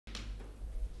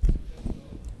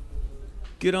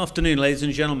Good afternoon, ladies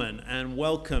and gentlemen, and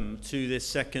welcome to this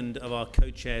second of our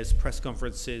co-chairs press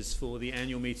conferences for the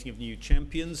annual meeting of New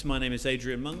Champions. My name is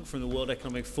Adrian Monck from the World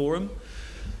Economic Forum.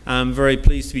 I'm very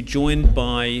pleased to be joined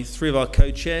by three of our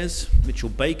co-chairs, Mitchell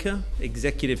Baker,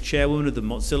 Executive Chairwoman of the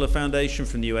Mozilla Foundation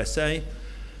from the USA,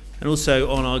 and also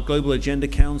on our Global Agenda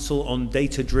Council on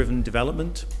Data-Driven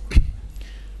Development.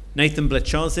 Nathan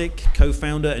Blecharczyk,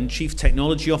 Co-Founder and Chief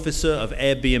Technology Officer of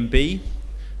Airbnb,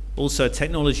 also a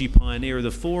technology pioneer of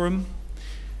the forum,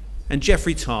 and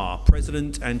Jeffrey Tarr,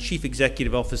 President and Chief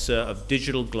Executive Officer of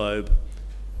DigitalGlobe,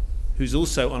 who's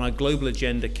also on our Global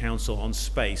Agenda Council on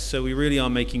Space. So we really are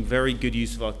making very good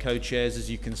use of our co-chairs,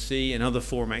 as you can see, in other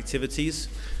forum activities.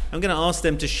 I'm going to ask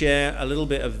them to share a little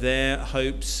bit of their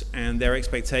hopes and their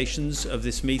expectations of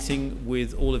this meeting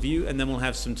with all of you, and then we'll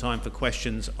have some time for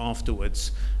questions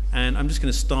afterwards. And I'm just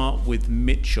going to start with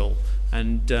Mitchell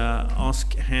and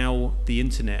ask how the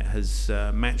internet has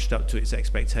matched up to its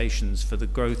expectations for the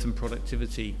growth and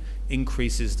productivity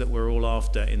increases that we're all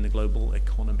after in the global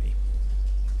economy.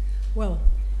 Well,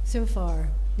 so far,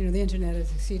 the internet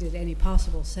has exceeded any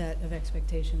possible set of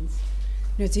expectations.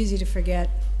 It's easy to forget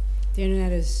the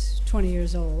internet is 20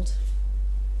 years old,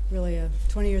 really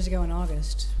 20 years ago in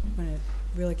August, when it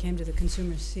really came to the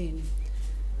consumer scene.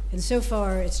 And so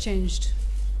far, it's changed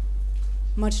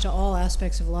much to all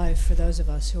aspects of life for those of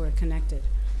us who are connected.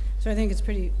 So I think it's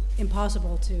pretty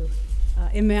impossible to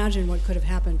imagine what could have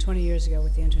happened 20 years ago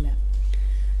with the internet.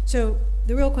 So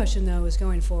the real question, though, is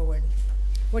going forward.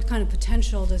 What kind of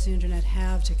potential does the internet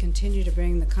have to continue to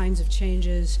bring the kinds of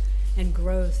changes and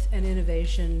growth and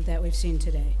innovation that we've seen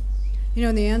today?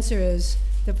 And the answer is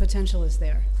the potential is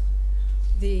there.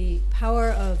 The power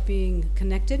of being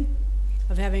connected,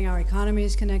 of having our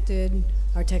economies connected,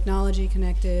 our technology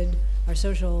connected, our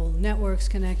social networks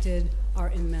connected,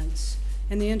 are immense.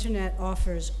 And the internet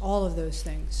offers all of those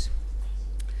things.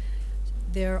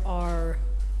 There are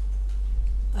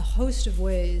a host of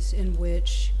ways in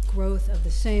which growth of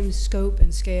the same scope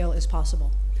and scale is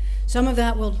possible. Some of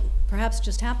that will perhaps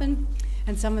just happen,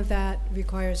 and some of that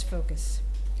requires focus.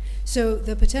 So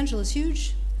the potential is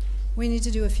huge. We need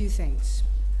to do a few things.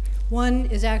 One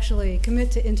is actually commit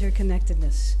to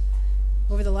interconnectedness.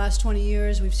 Over the last 20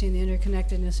 years, we've seen the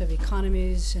interconnectedness of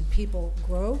economies and people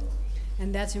grow,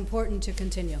 and that's important to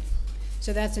continue.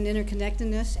 So that's an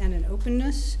interconnectedness and an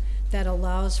openness that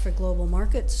allows for global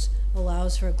markets,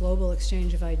 allows for a global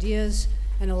exchange of ideas,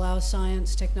 and allows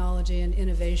science, technology, and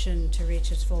innovation to reach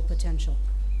its full potential.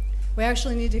 We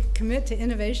actually need to commit to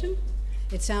innovation.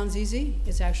 It sounds easy.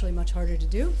 It's actually much harder to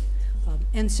do.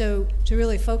 And so to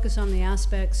really focus on the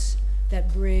aspects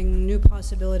that bring new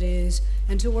possibilities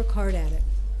and to work hard at it.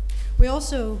 We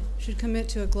also should commit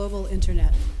to a global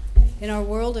internet. In our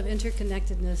world of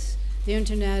interconnectedness, the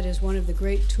internet is one of the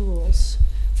great tools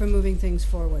for moving things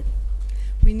forward.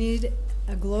 We need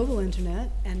a global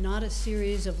internet and not a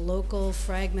series of local,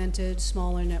 fragmented,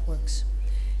 smaller networks.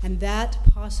 And that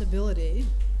possibility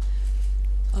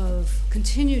of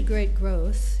continued great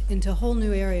growth into whole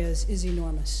new areas is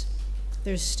enormous.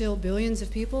 There's still billions of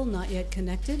people not yet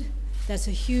connected. That's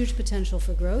a huge potential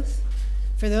for growth.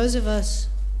 For those of us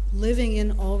living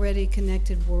in already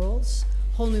connected worlds,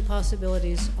 whole new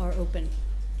possibilities are open.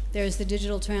 There's the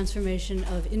digital transformation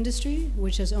of industry,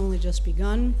 which has only just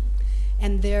begun,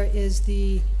 and there is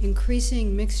the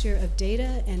increasing mixture of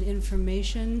data and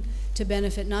information to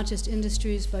benefit not just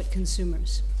industries, but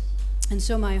consumers. And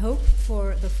so my hope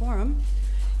for the forum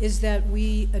is that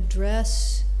we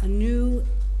address a new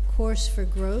course for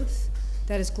growth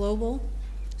that is global,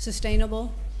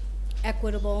 sustainable,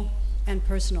 equitable, and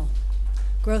personal.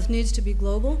 Growth needs to be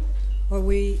global, or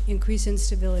we increase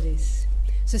instabilities.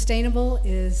 Sustainable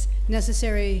is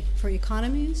necessary for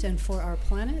economies and for our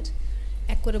planet.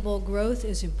 Equitable growth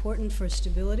is important for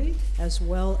stability, as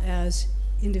well as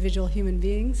individual human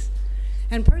beings.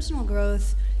 And personal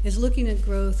growth is looking at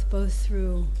growth both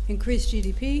through increased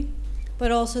GDP,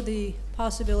 but also the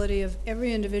possibility of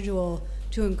every individual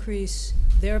to increase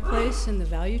their place in the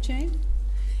value chain,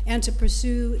 and to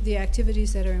pursue the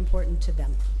activities that are important to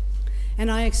them. And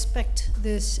I expect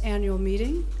this annual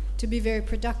meeting to be very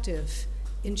productive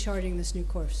in charting this new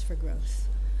course for growth.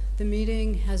 The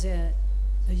meeting has a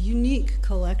unique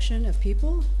collection of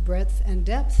people, breadth and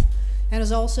depth, and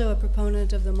is also a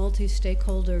proponent of the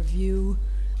multi-stakeholder view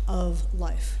of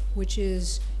life, which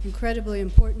is incredibly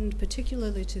important,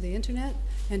 particularly to the internet,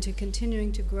 and to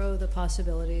continuing to grow the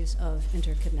possibilities of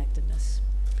interconnectedness.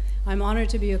 I'm honored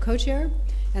to be a co-chair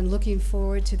and looking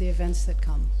forward to the events that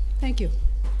come. Thank you.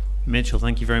 Mitchell,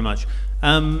 thank you very much.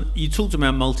 You talked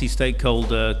about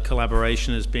multi-stakeholder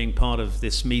collaboration as being part of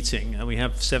this meeting, and we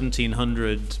have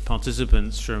 1,700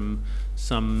 participants from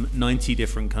some 90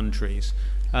 different countries.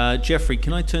 Jeffrey,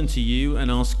 can I turn to you and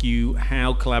ask you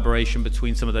how collaboration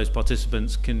between some of those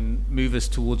participants can move us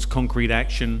towards concrete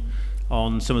action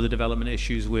on some of the development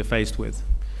issues we're faced with?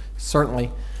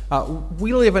 Certainly.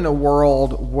 We live in a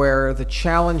world where the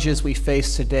challenges we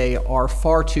face today are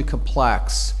far too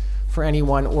complex for any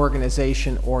one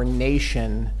organization or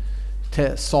nation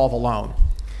to solve alone.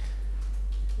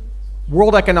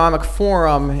 World Economic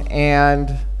Forum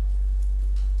and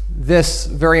this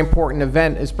very important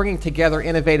event is bringing together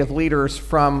innovative leaders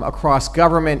from across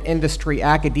government, industry,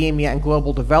 academia, and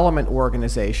global development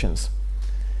organizations.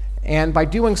 And by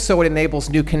doing so, it enables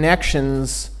new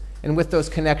connections, and with those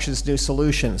connections, new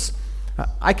solutions.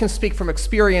 I can speak from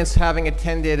experience, having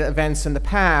attended events in the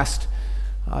past,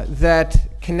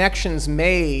 that connections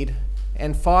made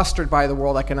and fostered by the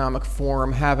World Economic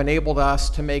Forum have enabled us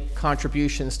to make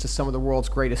contributions to some of the world's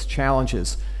greatest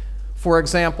challenges. For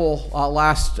example,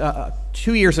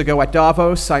 2 years ago at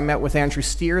Davos, I met with Andrew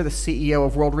Steer, the CEO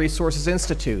of World Resources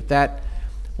Institute. That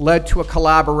led to a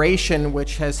collaboration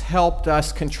which has helped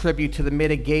us contribute to the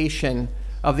mitigation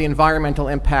of the environmental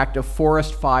impact of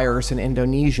forest fires in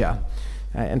Indonesia.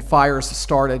 And fires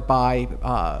started by,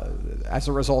 as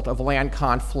a result of land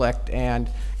conflict and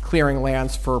clearing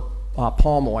lands for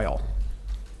palm oil.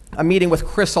 A meeting with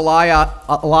Chris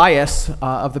Elias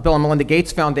of the Bill and Melinda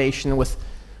Gates Foundation with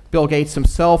Bill Gates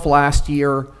himself last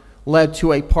year led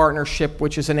to a partnership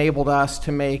which has enabled us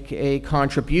to make a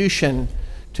contribution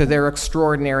to their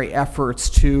extraordinary efforts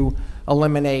to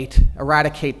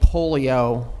eradicate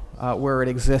polio where it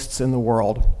exists in the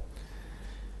world.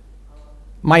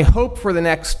 My hope for the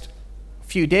next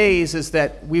few days is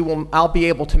that I'll be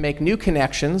able to make new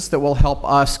connections that will help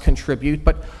us contribute,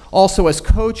 but also as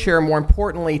co-chair, more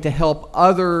importantly, to help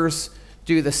others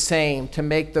do the same, to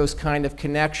make those kind of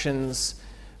connections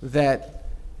that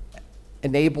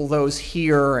enable those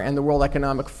here and the World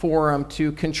Economic Forum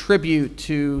to contribute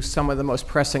to some of the most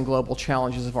pressing global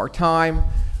challenges of our time,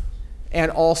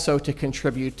 and also to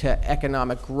contribute to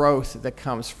economic growth that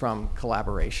comes from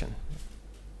collaboration.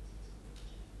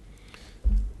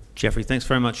 Jeffrey, thanks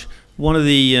very much. One of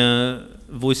the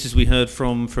voices we heard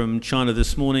from China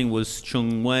this morning was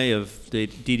Chung Wei of the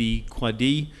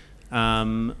DigitalGlobe.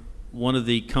 One of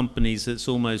the companies that's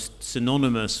almost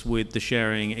synonymous with the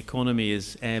sharing economy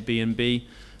is Airbnb.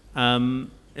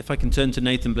 If I can turn to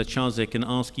Nathan Blecharczyk and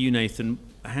ask you, Nathan,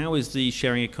 how is the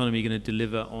sharing economy going to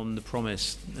deliver on the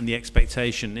promise and the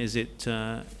expectation? Is it,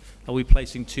 are we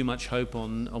placing too much hope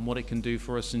on what it can do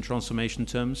for us in transformation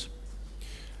terms?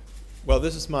 Well,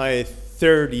 this is my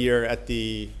third year at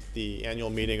the annual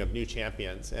meeting of New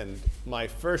Champions, and my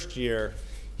first year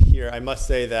here, I must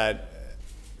say that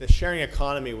the sharing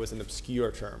economy was an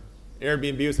obscure term.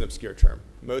 Airbnb was an obscure term.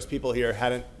 Most people here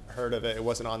hadn't heard of it. It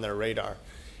wasn't on their radar.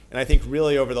 And I think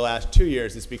really over the last 2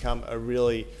 years, it's become a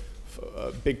really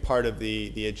big part of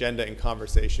the agenda and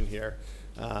conversation here.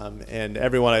 And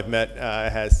everyone I've met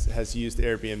has used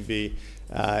Airbnb.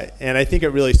 And I think it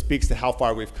really speaks to how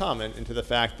far we've come and to the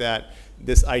fact that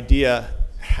this idea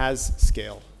has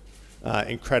scaled,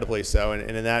 incredibly so. And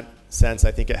in that sense,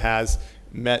 I think it has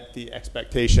met the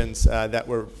expectations that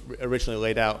were originally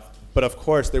laid out. But of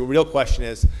course, the real question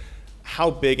is,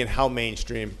 how big and how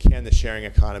mainstream can the sharing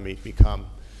economy become?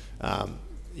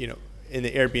 You know, in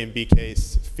the Airbnb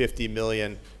case, 50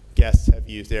 million guests have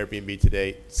used Airbnb to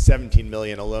date, 17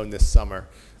 million alone this summer.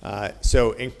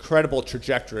 So incredible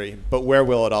trajectory, but where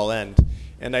will it all end?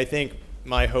 And I think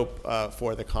my hope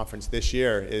for the conference this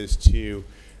year is to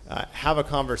have a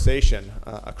conversation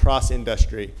across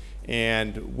industry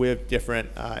and with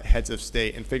different heads of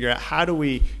state and figure out how do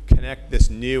we connect this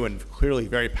new and clearly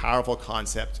very powerful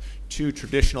concept to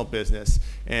traditional business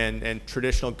and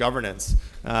traditional governance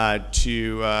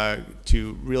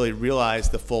to really realize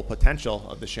the full potential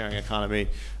of the sharing economy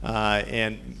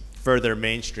and further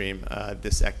mainstream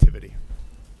this activity.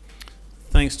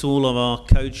 Thanks to all of our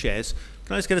co-chairs.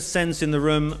 Can I just get a sense in the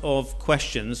room of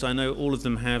questions? I know all of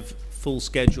them have full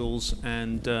schedules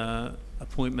and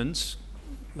appointments.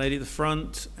 Lady at the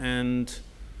front, and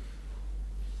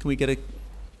can we get a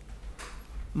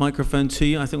microphone to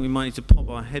you? I think we might need to pop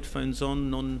our headphones on,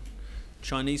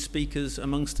 non-Chinese speakers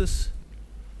amongst us.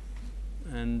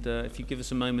 And if you give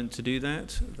us a moment to do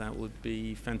that, that would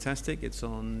be fantastic. It's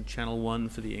on channel 1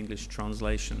 for the English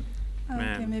translation.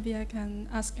 Okay, maybe I can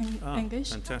ask in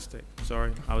English. Fantastic.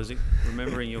 Sorry, I was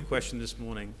remembering your question this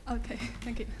morning. Okay,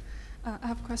 thank you. I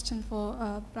have a question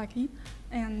for Blackie.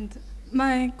 And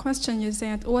my question is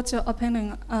that what's your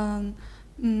opinion on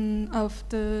of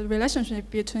the relationship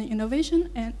between innovation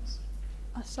and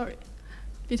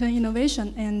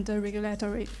the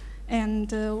regulatory.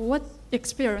 And what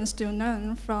experience do you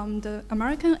learn from the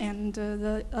American and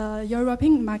the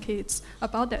European markets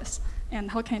about this?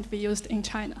 And how can it be used in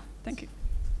China? Thank you.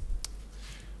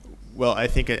 Well, I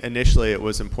think initially it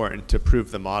was important to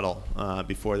prove the model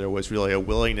before there was really a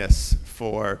willingness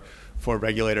for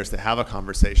regulators to have a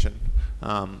conversation.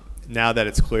 Now that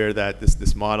it's clear that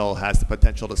this model has the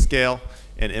potential to scale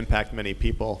and impact many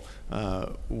people,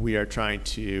 we are trying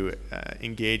to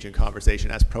engage in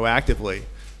conversation as proactively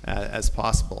as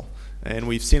possible. And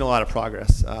we've seen a lot of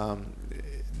progress.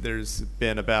 There's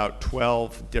been about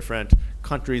 12 different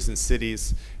countries and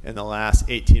cities in the last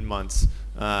 18 months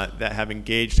that have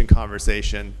engaged in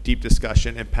conversation, deep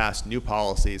discussion, and passed new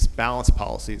policies, balanced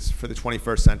policies for the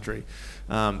 21st century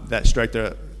that strike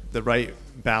the right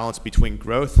balance between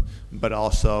growth, but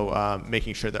also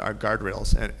making sure that our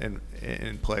guardrails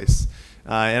in place.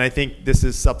 And I think this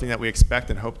is something that we expect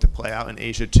and hope to play out in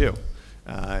Asia too.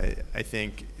 I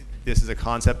think this is a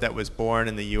concept that was born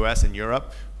in the US and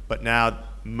Europe, but now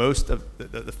most of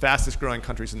the fastest growing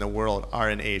countries in the world are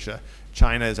in Asia.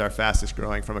 China is our fastest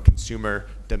growing from a consumer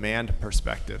demand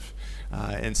perspective.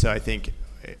 And so I think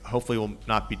hopefully will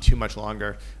not be too much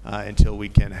longer until we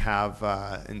can have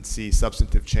and see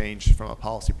substantive change from a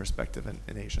policy perspective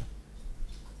in Asia.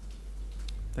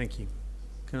 Thank you.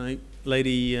 Can I,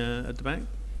 lady at the back?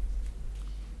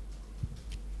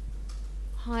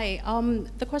 Hi,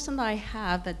 the question that I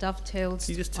have that dovetails...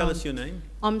 Can you just tell us your name?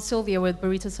 I'm Sylvia with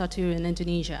Barita Satu in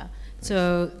Indonesia. Thanks.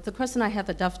 So the question I have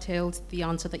that dovetails the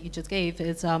answer that you just gave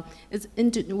is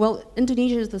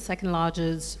Indonesia is the second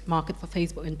largest market for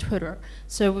Facebook and Twitter.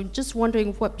 So we're just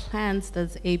wondering what plans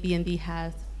does Airbnb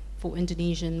have for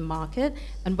Indonesian market,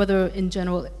 and whether in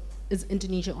general is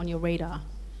Indonesia on your radar?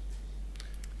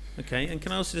 Okay, and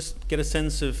can I also just get a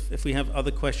sense of if we have other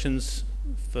questions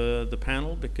for the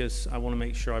panel, because I want to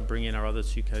make sure I bring in our other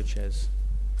two co-chairs.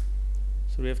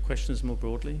 So we have questions more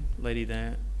broadly, lady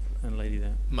there and lady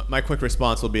there. My quick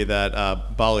response will be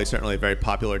that Bali is certainly a very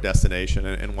popular destination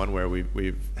and one where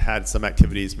we've had some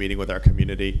activities meeting with our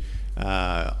community.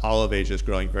 All of Asia is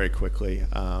growing very quickly,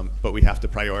 but we have to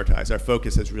prioritize. Our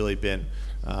focus has really been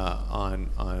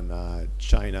on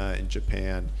China and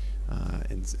Japan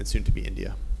and soon to be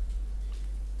India.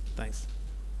 Thanks.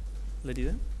 Lady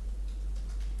there.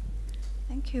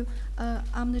 Thank you.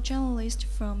 I'm the journalist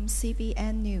from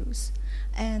CBN News,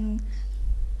 and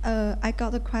I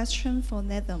got a question for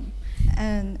Nathan.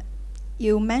 And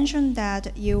you mentioned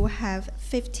that you have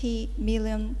 50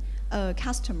 million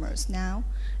customers now,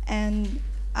 and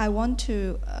I want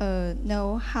to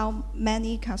know how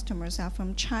many customers are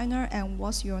from China, and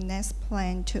what's your next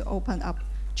plan to open up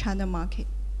China market?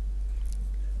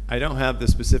 I don't have the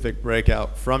specific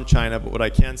breakout from China, but what I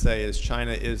can say is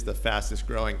China is the fastest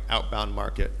growing outbound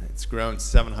market. It's grown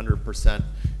 700%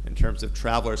 in terms of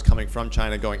travelers coming from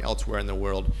China going elsewhere in the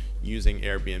world using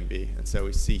Airbnb. And so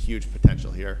we see huge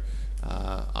potential here,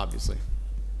 obviously.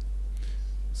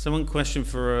 So one question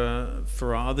for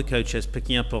our other co-chairs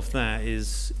picking up off that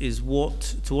is to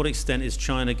what extent is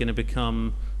China going to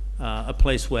become a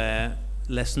place where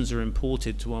lessons are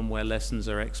imported to one where lessons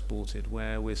are exported,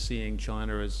 where we're seeing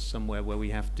China as somewhere where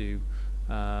we have to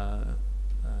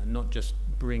not just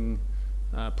bring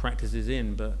practices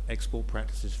in, but export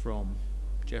practices from?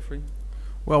 Jeffrey?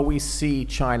 Well, we see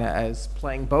China as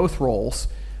playing both roles,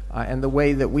 and the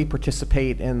way that we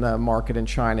participate in the market in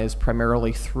China is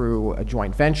primarily through a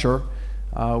joint venture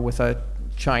with a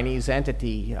Chinese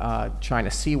entity, China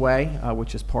Seaway,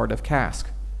 which is part of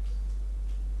CASK.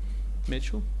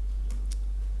 Mitchell?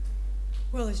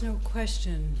 Well, there's no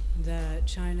question that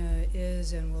China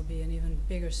is and will be an even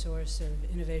bigger source of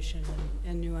innovation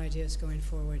and new ideas going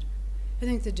forward. I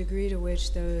think the degree to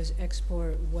which those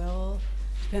export well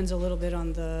depends a little bit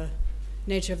on the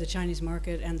nature of the Chinese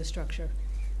market and the structure.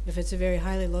 If it's a very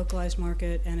highly localized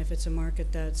market, and if it's a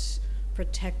market that's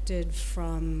protected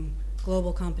from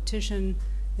global competition,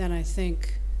 then I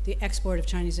think the export of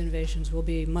Chinese innovations will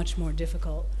be much more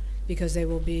difficult, because they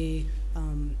will be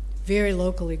very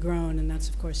locally grown, and that's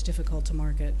of course difficult to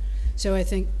market. So I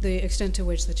think the extent to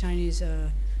which the Chinese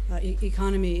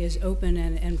economy is open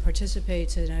and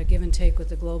participates in a give and take with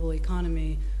the global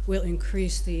economy will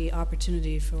increase the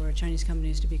opportunity for Chinese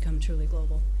companies to become truly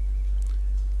global.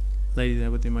 Lady there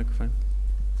with the microphone.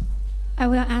 I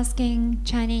will ask in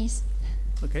Chinese.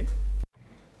 Okay.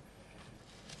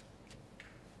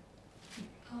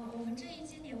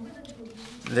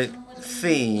 The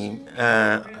theme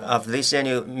of this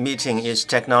annual meeting is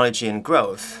technology and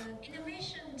growth.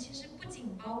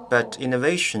 But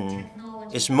innovation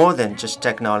It's more than just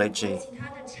technology.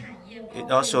 It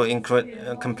also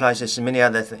comprises many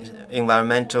other things,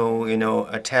 environmental,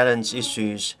 talents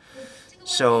issues.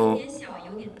 So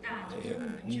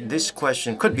this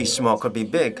question could be small, could be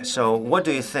big. So what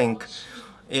do you think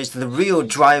is the real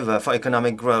driver for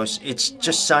economic growth? It's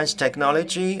just science,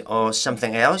 technology, or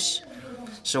something else?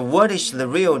 So what is the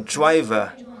real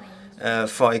driver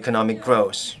for economic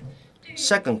growth?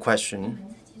 Second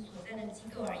question,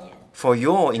 for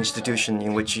your institution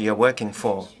in which you're working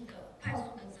for,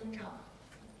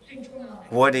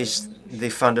 what is the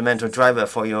fundamental driver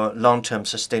for your long-term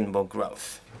sustainable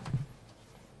growth?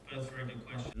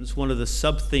 One of the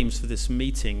sub-themes for this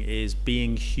meeting is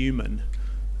being human.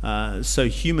 So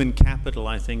human capital,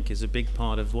 I think, is a big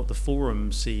part of what the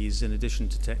forum sees, in addition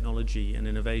to technology and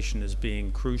innovation, as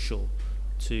being crucial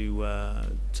to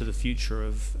the future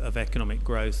of economic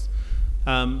growth.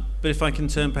 But if I can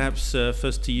turn perhaps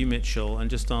first to you, Mitchell, and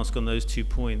just ask on those 2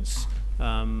 points,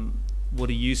 what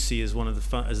do you see as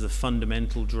as the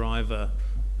fundamental driver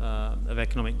of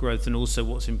economic growth, and also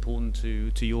what's important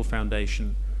to your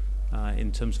foundation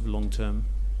in terms of long term?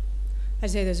 I'd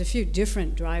say there's a few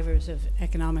different drivers of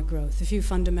economic growth, a few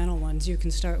fundamental ones. You can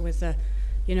start with a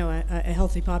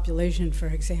healthy population, for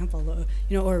example,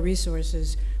 or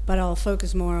resources, but I'll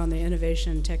focus more on the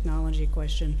innovation technology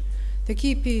question. The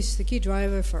key piece, the key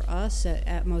driver for us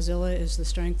at Mozilla is the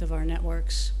strength of our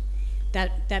networks.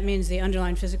 That means the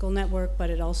underlying physical network, but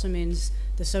it also means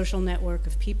the social network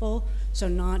of people. So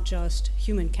not just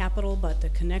human capital, but the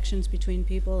connections between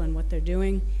people and what they're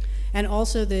doing. And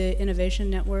also the innovation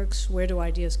networks, where do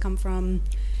ideas come from?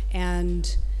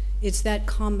 And it's that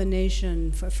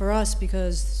combination for us,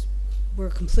 because we're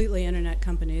a completely internet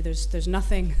company. There's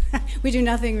nothing, we do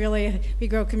nothing really, we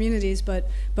grow communities, but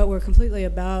we're completely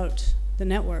about the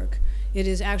network. It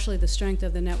is actually the strength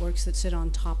of the networks that sit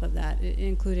on top of that,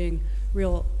 including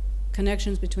real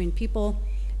connections between people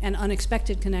and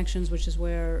unexpected connections, which is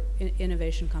where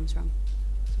innovation comes from.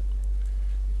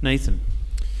 Nathan.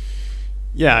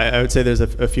 Yeah, I would say there's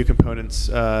a few components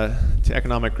to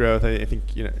economic growth. I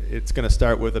think it's going to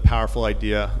start with a powerful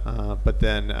idea, but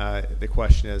then the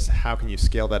question is, how can you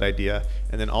scale that idea,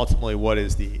 and then ultimately, what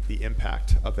is the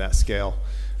impact of that scale?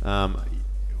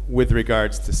 With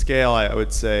regards to scale, I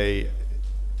would say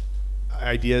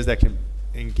ideas that can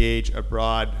engage a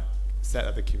broad set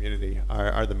of the community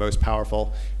are the most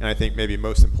powerful, and I think maybe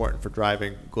most important for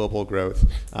driving global growth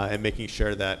and making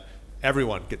sure that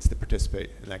everyone gets to participate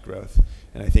in that growth.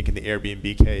 And I think in the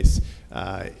Airbnb case,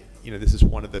 this is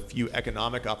one of the few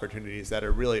economic opportunities that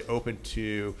are really open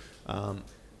to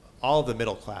all of the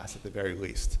middle class at the very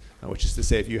least, which is to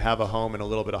say, if you have a home and a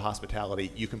little bit of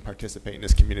hospitality, you can participate in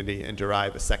this community and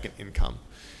derive a second income.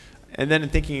 And then in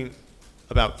thinking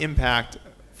about impact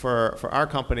for our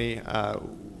company,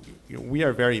 we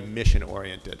are very mission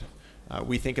oriented.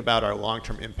 We think about our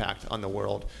long-term impact on the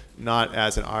world not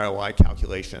as an ROI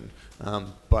calculation,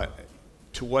 but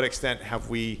to what extent have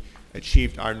we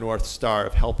achieved our North Star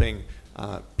of helping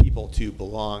people to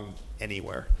belong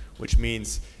anywhere, which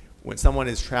means when someone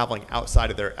is traveling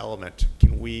outside of their element,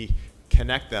 can we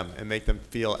connect them and make them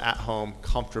feel at home,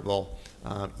 comfortable,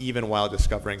 even while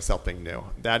discovering something new?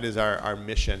 That is our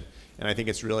mission, and I think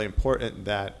it's really important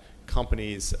that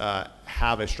companies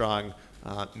have a strong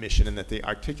mission and that they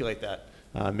articulate that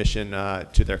mission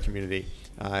to their community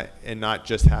and not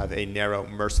just have a narrow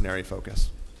mercenary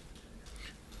focus.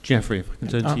 Jeffrey, if I can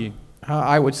turn to you.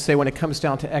 I would say when it comes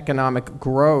down to economic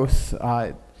growth,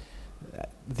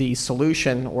 the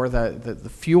solution or the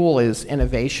fuel is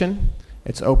innovation,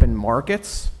 it's open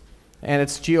markets, and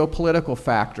it's geopolitical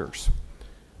factors.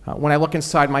 When I look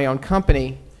inside my own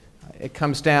company, it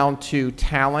comes down to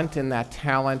talent, and that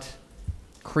talent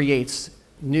creates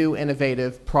new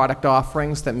innovative product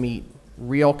offerings that meet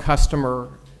real customer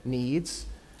needs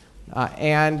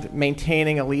and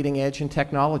maintaining a leading edge in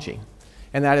technology.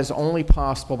 And that is only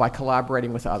possible by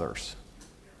collaborating with others.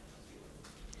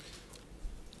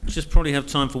 Just probably have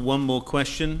time for one more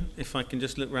question. If I can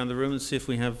just look around the room and see if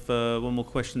we have one more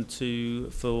question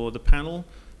for the panel,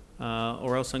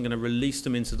 or else I'm going to release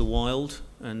them into the wild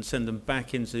and send them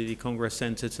back into the Congress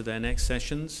Center to their next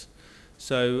sessions.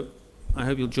 So I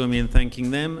hope you'll join me in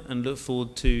thanking them, and look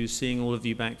forward to seeing all of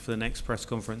you back for the next press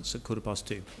conference at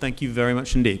 2:15. Thank you very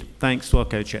much indeed. Thanks to our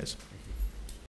co-chairs.